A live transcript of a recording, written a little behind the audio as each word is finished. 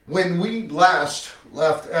When we last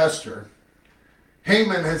left Esther,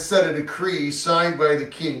 Haman had set a decree signed by the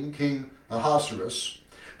king, King Ahasuerus,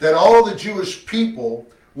 that all the Jewish people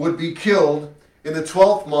would be killed in the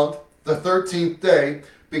 12th month, the 13th day,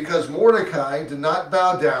 because Mordecai did not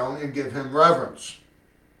bow down and give him reverence.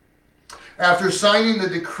 After signing the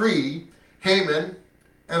decree, Haman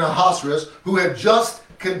and Ahasuerus, who had just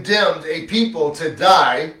condemned a people to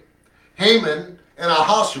die, Haman and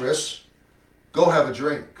Ahasuerus go have a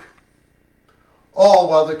drink. All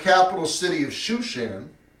while the capital city of Shushan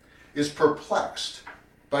is perplexed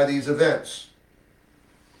by these events.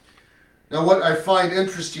 Now, what I find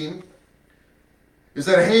interesting is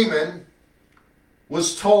that Haman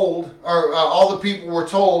was told, or all the people were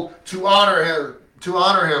told to honor him,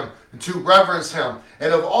 and to reverence him.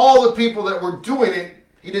 And of all the people that were doing it,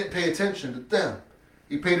 he didn't pay attention to them.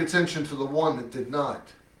 He paid attention to the one that did not.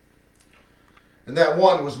 And that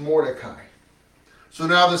one was Mordecai. So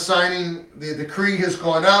now the decree has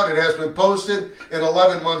gone out. It has been posted. In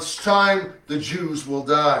 11 months' time, the Jews will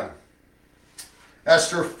die.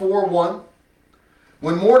 Esther 4:1.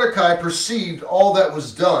 When Mordecai perceived all that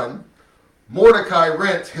was done, Mordecai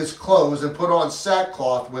rent his clothes and put on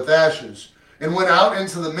sackcloth with ashes, and went out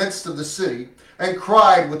into the midst of the city, and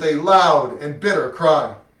cried with a loud and bitter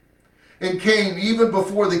cry, and came even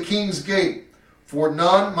before the king's gate, for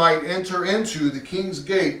none might enter into the king's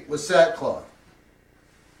gate with sackcloth.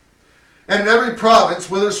 And in every province,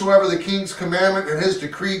 whithersoever the king's commandment and his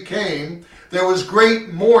decree came, there was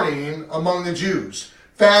great mourning among the Jews,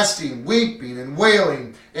 fasting, weeping, and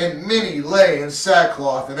wailing, and many lay in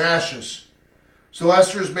sackcloth and ashes. So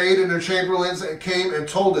Esther's maid and her chamberlains came and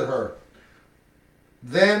told it her.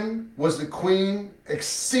 Then was the queen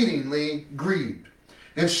exceedingly grieved,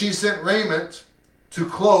 and she sent raiment to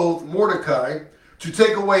clothe Mordecai, to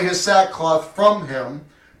take away his sackcloth from him,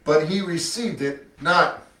 but he received it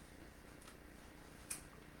not.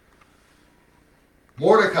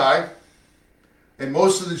 Mordecai and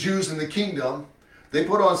most of the Jews in the kingdom, they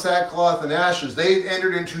put on sackcloth and ashes. They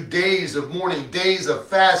entered into days of mourning, days of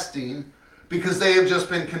fasting, because they have just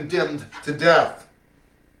been condemned to death.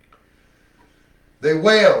 They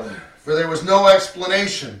wailed, for there was no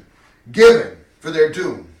explanation given for their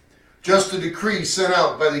doom, just a decree sent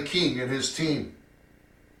out by the king and his team.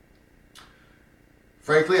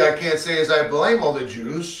 Frankly, I can't say as I blame all the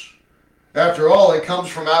Jews. After all, it comes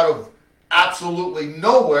from out of absolutely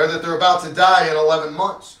nowhere that they're about to die in 11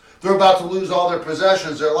 months. They're about to lose all their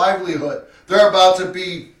possessions, their livelihood. They're about to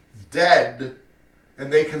be dead,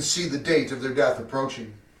 and they can see the date of their death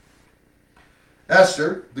approaching.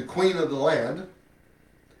 Esther, the queen of the land,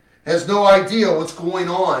 has no idea what's going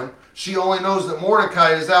on. She only knows that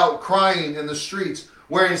Mordecai is out crying in the streets,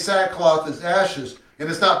 wearing sackcloth as ashes, and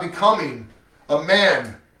is not becoming a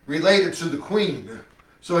man related to the queen.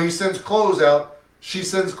 So he sends clothes out. She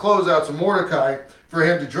sends clothes out to Mordecai for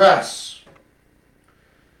him to dress.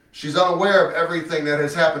 She's unaware of everything that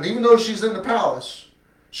has happened. Even though she's in the palace,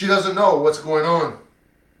 she doesn't know what's going on.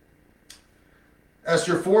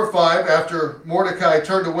 Esther 4:5, after Mordecai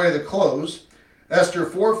turned away the clothes, Esther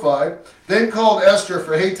 4:5, then called Esther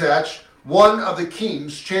for Hathach, one of the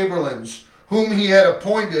king's chamberlains, whom he had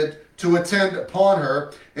appointed to attend upon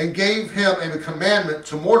her, and gave him a commandment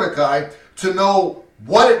to Mordecai to know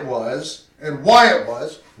what it was and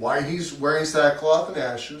why he's wearing sackcloth and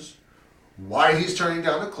ashes, why he's turning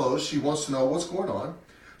down the clothes. She wants to know what's going on.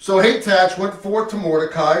 So Hathach went forth to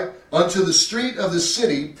Mordecai unto the street of the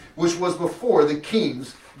city, which was before the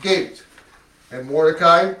king's gate. And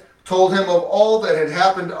Mordecai told him of all that had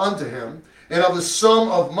happened unto him, and of the sum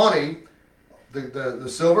of money, the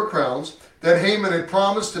silver crowns, that Haman had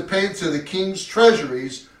promised to pay to the king's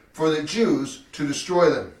treasuries for the Jews to destroy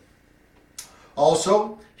them.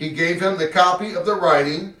 Also, he gave him the copy of the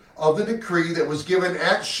writing of the decree that was given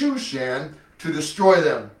at Shushan to destroy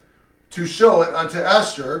them, to show it unto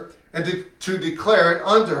Esther, and to declare it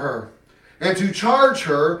unto her, and to charge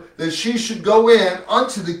her that she should go in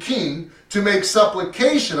unto the king to make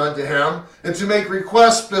supplication unto him, and to make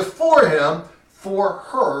requests before him for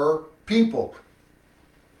her people.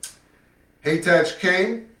 Hathach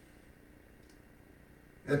came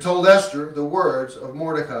and told Esther the words of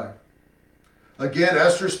Mordecai. Again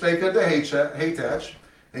Esther spake unto Hathach,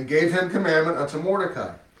 and gave him commandment unto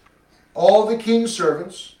Mordecai. All the king's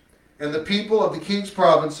servants and the people of the king's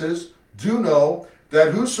provinces do know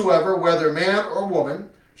that whosoever, whether man or woman,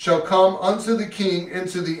 shall come unto the king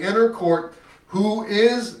into the inner court, who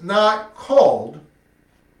is not called,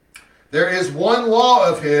 there is one law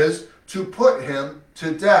of his to put him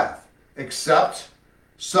to death, except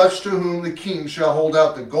such to whom the king shall hold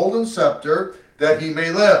out the golden scepter, that he may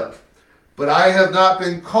live. but I have not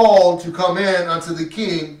been called to come in unto the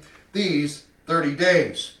king these 30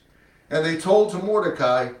 days. And they told to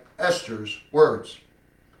Mordecai Esther's words.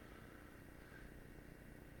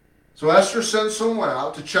 So Esther sends someone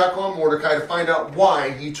out to check on Mordecai to find out why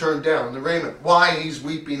he turned down the raiment, why he's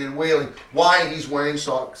weeping and wailing, why he's wearing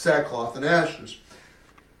sackcloth and ashes.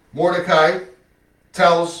 Mordecai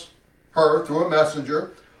tells her through a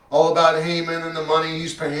messenger all about Haman and the money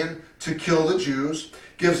he's paying to kill the Jews,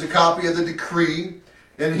 gives a copy of the decree,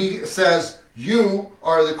 and he says, you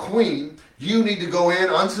are the queen. You need to go in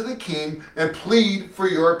unto the king and plead for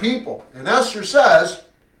your people. And Esther says,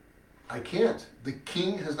 I can't. The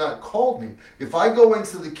king has not called me. If I go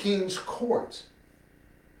into the king's court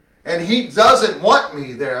and he doesn't want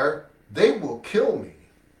me there, they will kill me.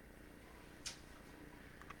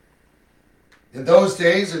 In those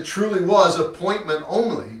days, it truly was appointment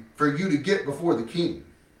only for you to get before the king.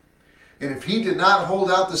 And if he did not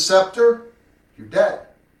hold out the scepter, you're dead.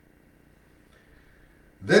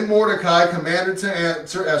 Then Mordecai commanded to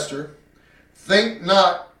answer Esther, think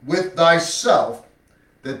not with thyself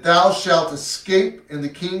that thou shalt escape in the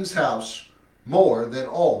king's house more than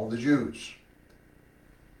all the Jews.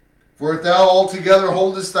 For if thou altogether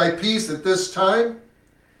holdest thy peace at this time,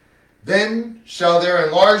 then shall their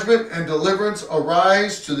enlargement and deliverance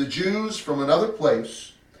arise to the Jews from another place.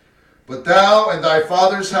 But thou and thy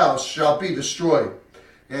father's house shall be destroyed.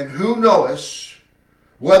 And who knowest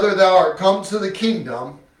whether thou art come to the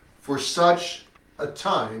kingdom for such a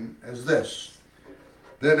time as this?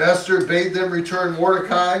 Then Esther bade them return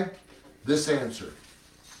Mordecai this answer.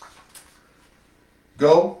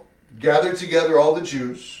 Go, gather together all the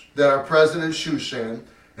Jews that are present in Shushan,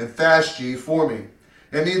 and fast ye for me,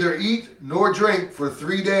 and neither eat nor drink for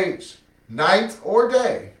 3 days, night or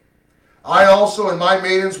day. I also and my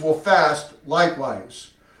maidens will fast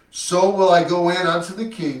likewise. So will I go in unto the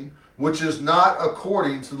king, which is not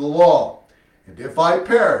according to the law. And if I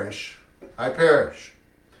perish, I perish.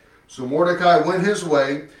 So Mordecai went his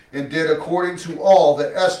way and did according to all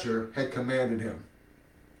that Esther had commanded him.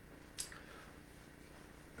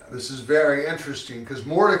 Now, this is very interesting because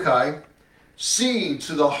Mordecai, seeing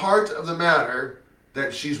to the heart of the matter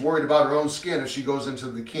that she's worried about her own skin, if she goes into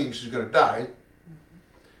the king, she's going to die.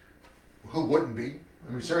 Who wouldn't be?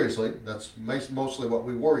 I mean, seriously, that's mostly what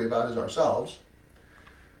we worry about is ourselves.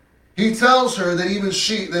 He tells her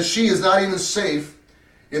that she is not even safe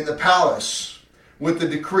in the palace with the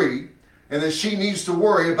decree, and that she needs to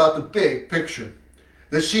worry about the big picture.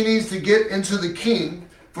 That she needs to get into the king,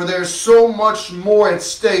 for there's so much more at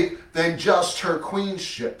stake than just her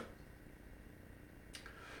queenship.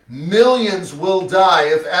 Millions will die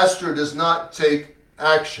if Esther does not take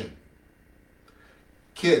action.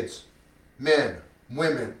 Kids, men,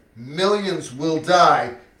 women, millions will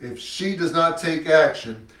die if she does not take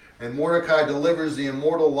action. And Mordecai delivers the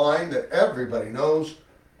immortal line that everybody knows.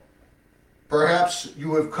 Perhaps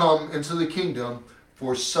you have come into the kingdom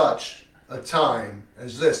for such a time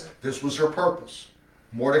as this. This was her purpose.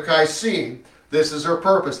 Mordecai seeing this is her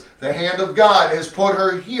purpose. The hand of God has put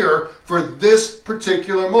her here for this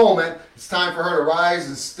particular moment. It's time for her to rise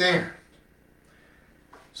and stand.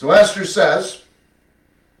 So Esther says,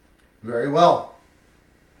 very well.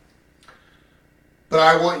 But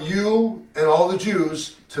I want you and all the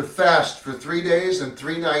Jews to fast for 3 days and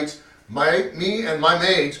 3 nights. Me and my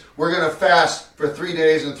maids, we're going to fast for 3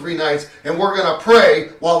 days and 3 nights, and we're going to pray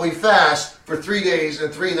while we fast for 3 days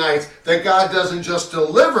and 3 nights that God doesn't just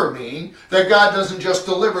deliver me, that God doesn't just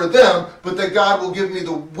deliver them, but that God will give me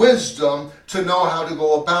the wisdom to know how to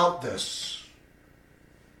go about this.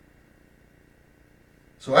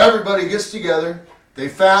 So everybody gets together, they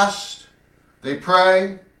fast, they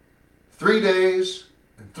pray, 3 days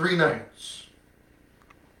and 3 nights.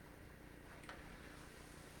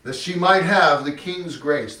 That she might have the king's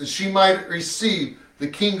grace, that she might receive the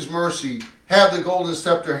king's mercy, have the golden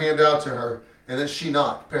scepter handed out to her, and that she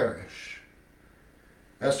not perish.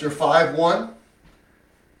 Esther 5:1.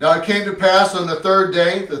 Now it came to pass on the third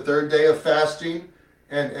day of fasting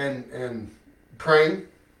and praying,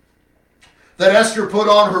 that Esther put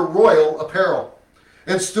on her royal apparel,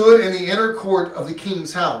 and stood in the inner court of the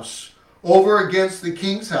king's house, over against the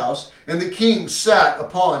king's house, and the king sat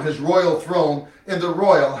upon his royal throne in the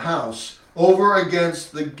royal house, over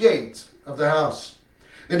against the gate of the house.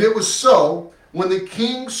 And it was so, when the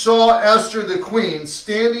king saw Esther the queen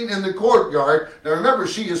standing in the courtyard, now remember,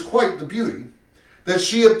 she is quite the beauty, that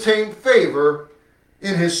she obtained favor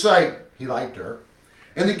in his sight. He liked her.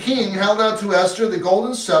 And the king held out to Esther the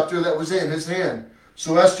golden scepter that was in his hand.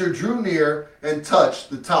 So Esther drew near and touched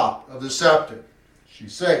the top of the scepter.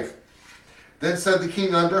 She's safe. Then said the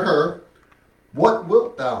king unto her, What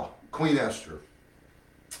wilt thou, Queen Esther,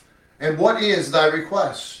 and what is thy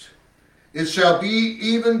request? It shall be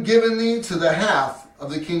even given thee to the half of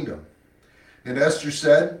the kingdom. And Esther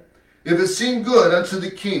said, If it seem good unto the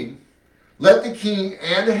king, let the king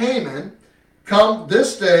and Haman come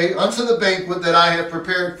this day unto the banquet that I have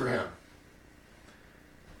prepared for him.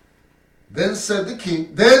 Then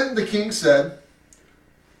the king said,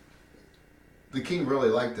 the king really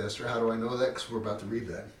liked Esther. How do I know that? Because we're about to read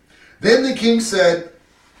that. Then the king said,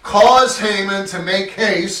 Cause Haman to make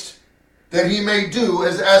haste, that he may do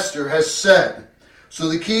as Esther has said. So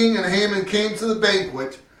the king and Haman came to the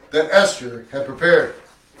banquet that Esther had prepared.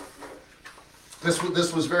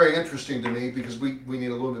 This was very interesting to me because we need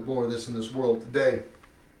a little bit more of this in this world today.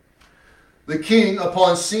 The king,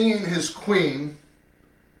 upon seeing his queen,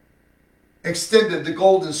 extended the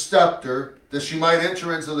golden scepter that she might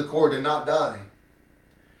enter into the court and not die.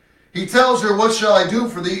 He tells her, What shall I do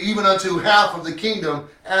for thee, even unto half of the kingdom?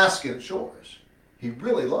 Ask and it's yours. He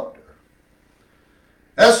really loved her.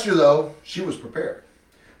 Esther, though, she was prepared.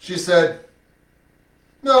 She said,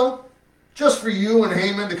 No, just for you and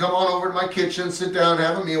Haman to come on over to my kitchen, sit down,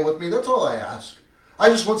 have a meal with me. That's all I ask. I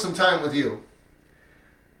just want some time with you.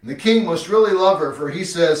 And the king must really love her, for he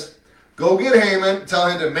says, Go get Haman, tell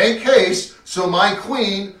him to make haste, so my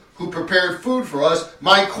queen, who prepared food for us,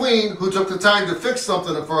 my queen, who took the time to fix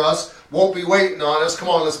something for us, won't be waiting on us. Come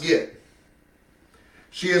on, let's get.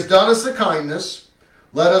 She has done us a kindness.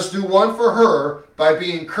 Let us do one for her by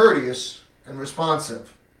being courteous and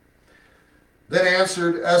responsive. Then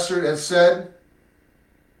answered Esther and said,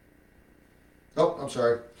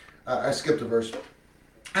 I skipped a verse.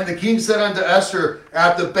 And the king said unto Esther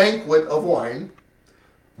at the banquet of wine,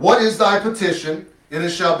 What is thy petition? And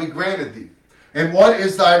it shall be granted thee. And what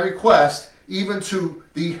is thy request? Even to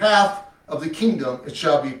the half of the kingdom it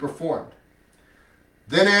shall be performed.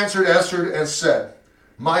 Then answered Esther and said,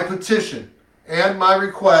 My petition and my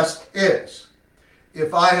request is,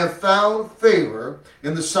 if I have found favor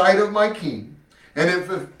in the sight of my king, and if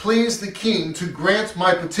it please the king to grant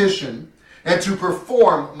my petition and to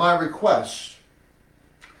perform my request,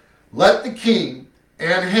 let the king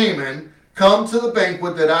and Haman come to the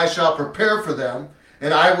banquet that I shall prepare for them,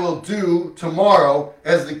 and I will do tomorrow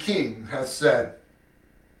as the king has said.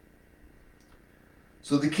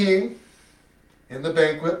 So the king in the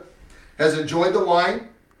banquet has enjoyed the wine.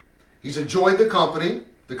 He's enjoyed the company,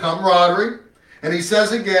 the camaraderie. And he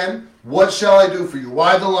says again, What shall I do for you?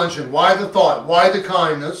 Why the luncheon? Why the thought? Why the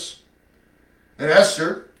kindness? And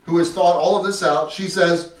Esther, who has thought all of this out, she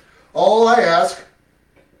says, All I ask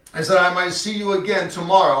is that I might see you again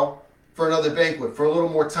tomorrow for another banquet, for a little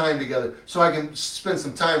more time together, so I can spend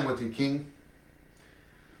some time with you, king.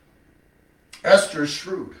 Esther is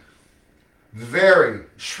shrewd. Very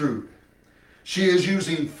shrewd. She is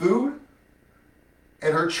using food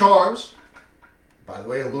and her charms, by the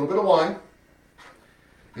way, a little bit of wine,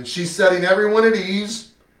 and she's setting everyone at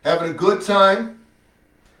ease, having a good time.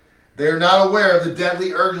 They are not aware of the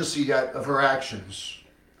deadly urgency yet of her actions.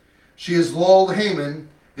 She has lulled Haman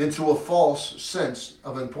into a false sense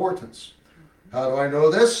of importance. How do I know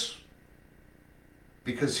this?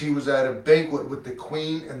 Because he was at a banquet with the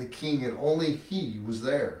queen and the king, and only he was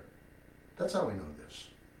there. That's how we know this.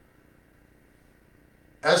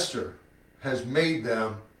 Esther has made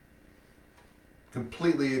them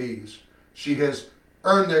completely at ease. She has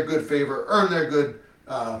earned their good favor, earned their good,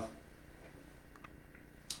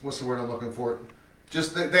 what's the word I'm looking for?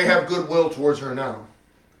 Just that they have goodwill towards her now.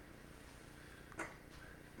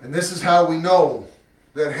 And this is how we know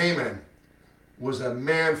that Haman was a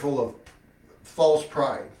man full of false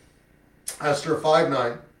pride. Esther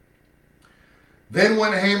 5:9. Then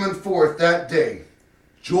went Haman forth that day,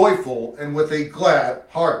 joyful and with a glad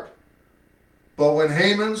heart. But when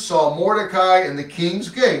Haman saw Mordecai in the king's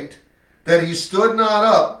gate, that he stood not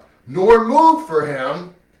up, nor moved for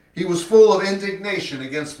him, he was full of indignation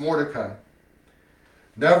against Mordecai.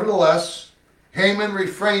 Nevertheless, Haman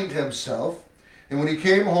refrained himself, and when he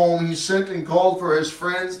came home, he sent and called for his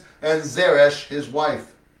friends and Zeresh, his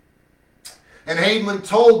wife. And Haman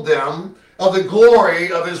told them of the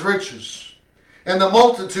glory of his riches, and the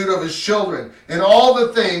multitude of his children, and all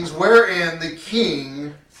the things wherein the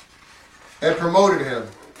king had promoted him,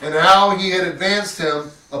 and how he had advanced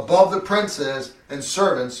him above the princes and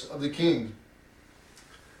servants of the king.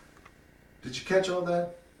 Did you catch all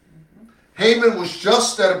that? Haman was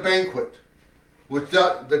just at a banquet with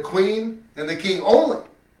the queen and the king only.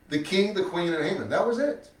 The king, the queen, and Haman. That was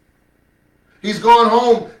it. He's gone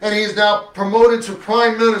home and he's now promoted to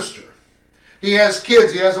prime minister. He has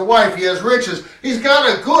kids, he has a wife, he has riches. He's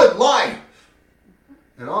got a good life.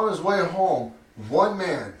 And on his way home, one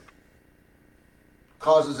man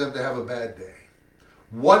causes him to have a bad day.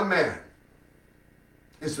 One man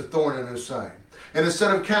is the thorn in his side. And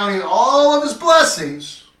instead of counting all of his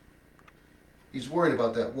blessings, he's worried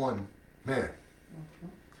about that one man.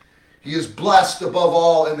 He is blessed above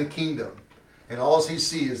all in the kingdom. And all he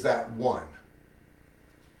sees is that one.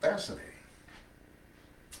 Fascinating.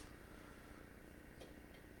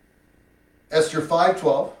 Esther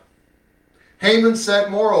 5:12. Haman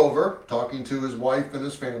said, moreover, talking to his wife and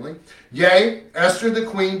his family, yea, Esther the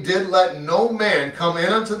queen did let no man come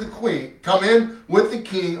in with the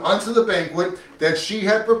king unto the banquet that she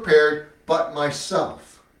had prepared, but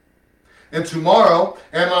myself. And tomorrow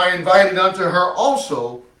am I invited unto her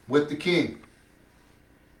also with the king.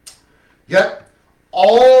 Yet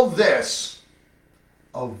all this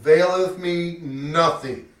availeth me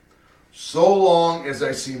nothing, so long as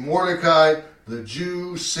I see Mordecai, the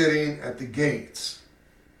Jew, sitting at the gates.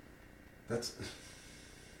 Then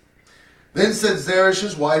said Zeresh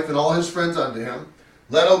his wife and all his friends unto him,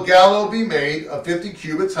 let a gallows be made of 50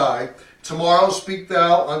 cubits high. Tomorrow speak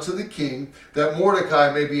thou unto the king, that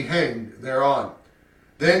Mordecai may be hanged thereon.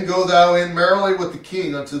 Then go thou in merrily with the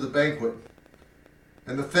king unto the banquet.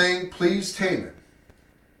 And the thing pleased Haman,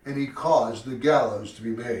 and he caused the gallows to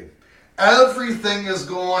be made. Everything is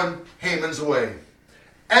going Haman's way.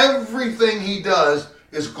 Everything he does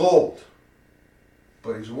is gold.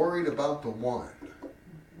 But he's worried about the one.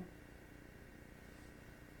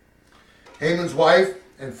 Haman's wife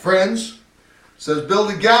and friends says,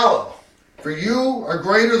 build a gallows, for you are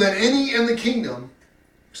greater than any in the kingdom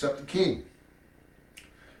except the king.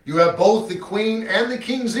 You have both the queen and the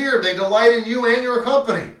king's ear. They delight in you and your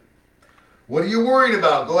company. What are you worried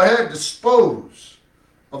about? Go ahead, dispose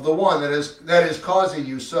of the one that is causing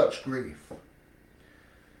you such grief.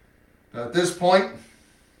 Now, at this point,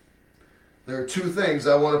 there are two things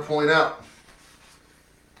I want to point out.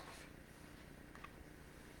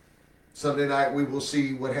 Sunday night, we will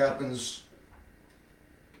see what happens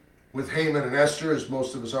with Haman and Esther, as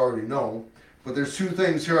most of us already know. But there's two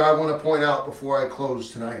things here I want to point out before I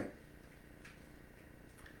close tonight.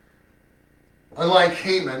 Unlike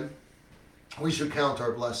Haman, we should count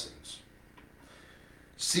our blessings.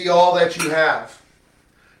 See all that you have.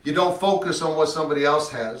 You don't focus on what somebody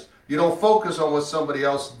else has. You don't focus on what somebody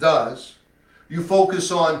else does. You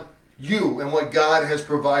focus on you and what God has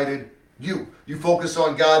provided you. You focus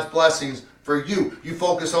on God's blessings for you. You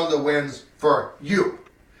focus on the wins for you.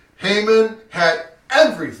 Haman had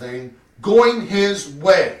everything going his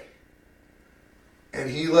way. And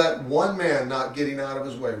he let one man not getting out of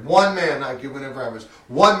his way, one man not giving him reverence,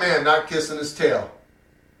 one man not kissing his tail,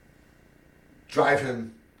 drive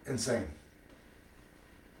him insane.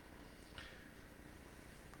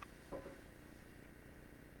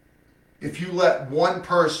 If you let one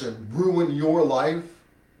person ruin your life,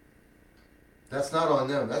 that's not on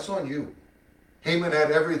them. That's on you. Haman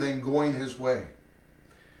had everything going his way.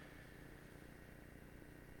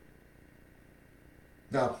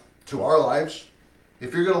 Now, to our lives,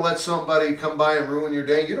 if you're going to let somebody come by and ruin your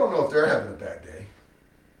day, you don't know if they're having a bad day.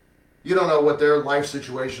 You don't know what their life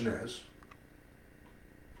situation is.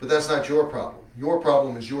 But that's not your problem. Your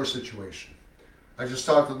problem is your situation. I just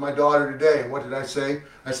talked with my daughter today, and what did I say?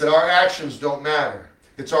 I said, our actions don't matter.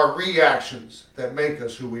 It's our reactions that make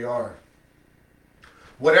us who we are.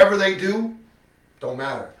 Whatever they do, don't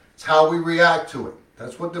matter. It's how we react to it.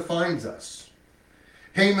 That's what defines us.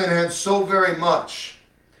 Haman had so very much,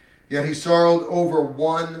 yet he sorrowed over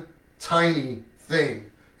one tiny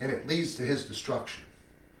thing, and it leads to his destruction.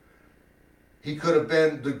 He could have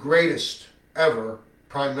been the greatest ever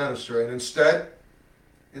prime minister, and instead,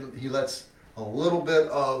 he lets a little bit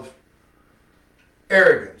of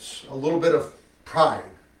arrogance, a little bit of pride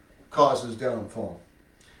cause his downfall.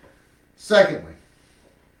 Secondly,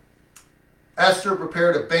 Esther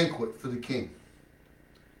prepared a banquet for the king.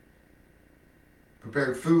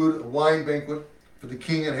 Prepared food, a wine banquet for the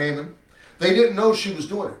king and Haman. They didn't know she was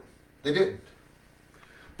doing it. They didn't.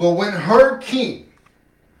 But when her king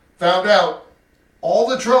found out all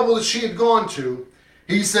the trouble that she had gone to,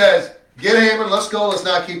 he says, get Haman, let's go, let's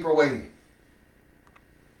not keep her waiting.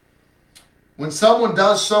 When someone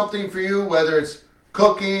does something for you, whether it's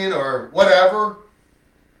cooking or whatever,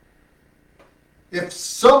 if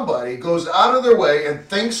somebody goes out of their way and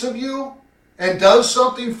thinks of you and does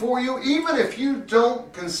something for you, even if you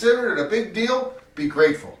don't consider it a big deal, be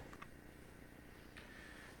grateful.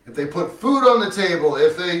 If they put food on the table,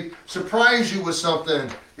 if they surprise you with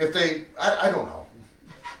something, if they, I don't know,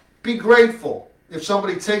 be grateful if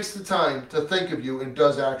somebody takes the time to think of you and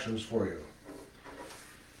does actions for you.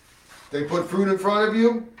 They put food in front of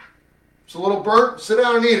you, it's a little burnt, sit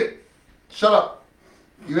down and eat it. Shut up.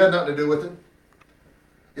 You had nothing to do with it.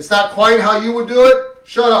 It's not quite how you would do it.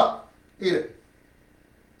 Shut up. Eat it.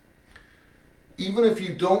 Even if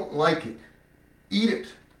you don't like it, eat it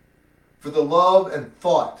for the love and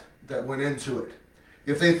thought that went into it.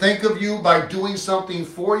 If they think of you by doing something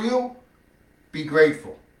for you, be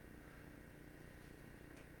grateful.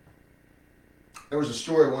 There was a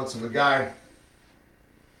story once of a guy,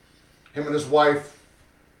 him and his wife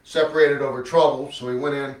separated over trouble, so he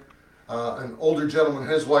went in. An older gentleman,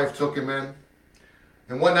 his wife took him in.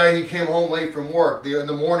 And one night he came home late from work. In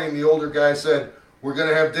the morning, the older guy said, "We're going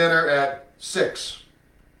to have dinner at 6.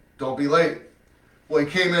 Don't be late." Well,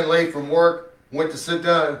 he came in late from work, went to sit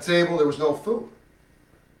down at the table. There was no food.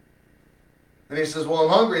 And he says, "Well, I'm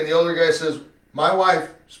hungry." And the older guy says, "My wife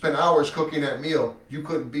spent hours cooking that meal. You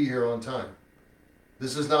couldn't be here on time.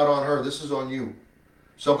 This is not on her. This is on you.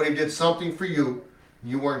 Somebody did something for you.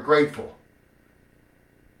 You weren't grateful."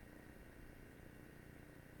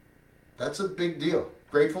 That's a big deal.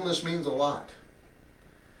 Gratefulness means a lot.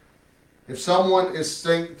 If someone is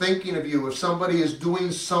thinking of you, if somebody is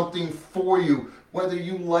doing something for you, whether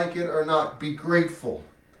you like it or not, be grateful.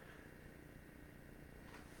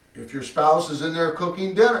 If your spouse is in there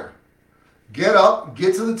cooking dinner, get up,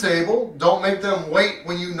 get to the table. Don't make them wait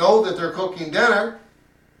when you know that they're cooking dinner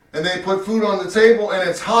and they put food on the table and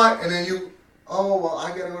it's hot and then you, "Oh, well, I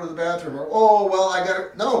got to go to the bathroom," or, "Oh, well, I got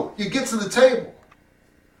to." No, you get to the table.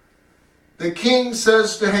 The king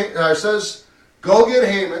says, "Go get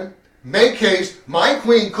Haman, make haste. My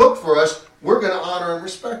queen cooked for us. We're going to honor and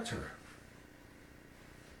respect her."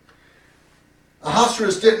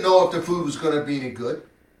 Ahasuerus didn't know if the food was going to be any good.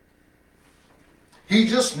 He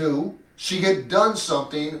just knew she had done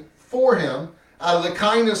something for him out of the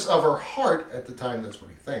kindness of her heart. At the time, that's what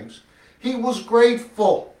he thinks. He was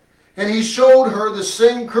grateful. And he showed her the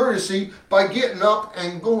same courtesy by getting up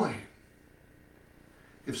and going.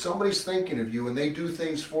 If somebody's thinking of you and they do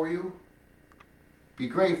things for you, be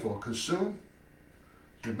grateful, because soon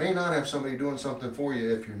you may not have somebody doing something for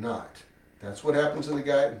you if you're not. That's what happens in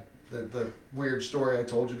the weird story I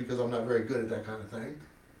told you, because I'm not very good at that kind of thing.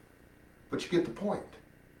 But you get the point.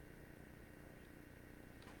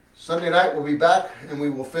 Sunday night we'll be back and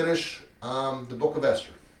we will finish the book of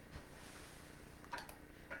Esther.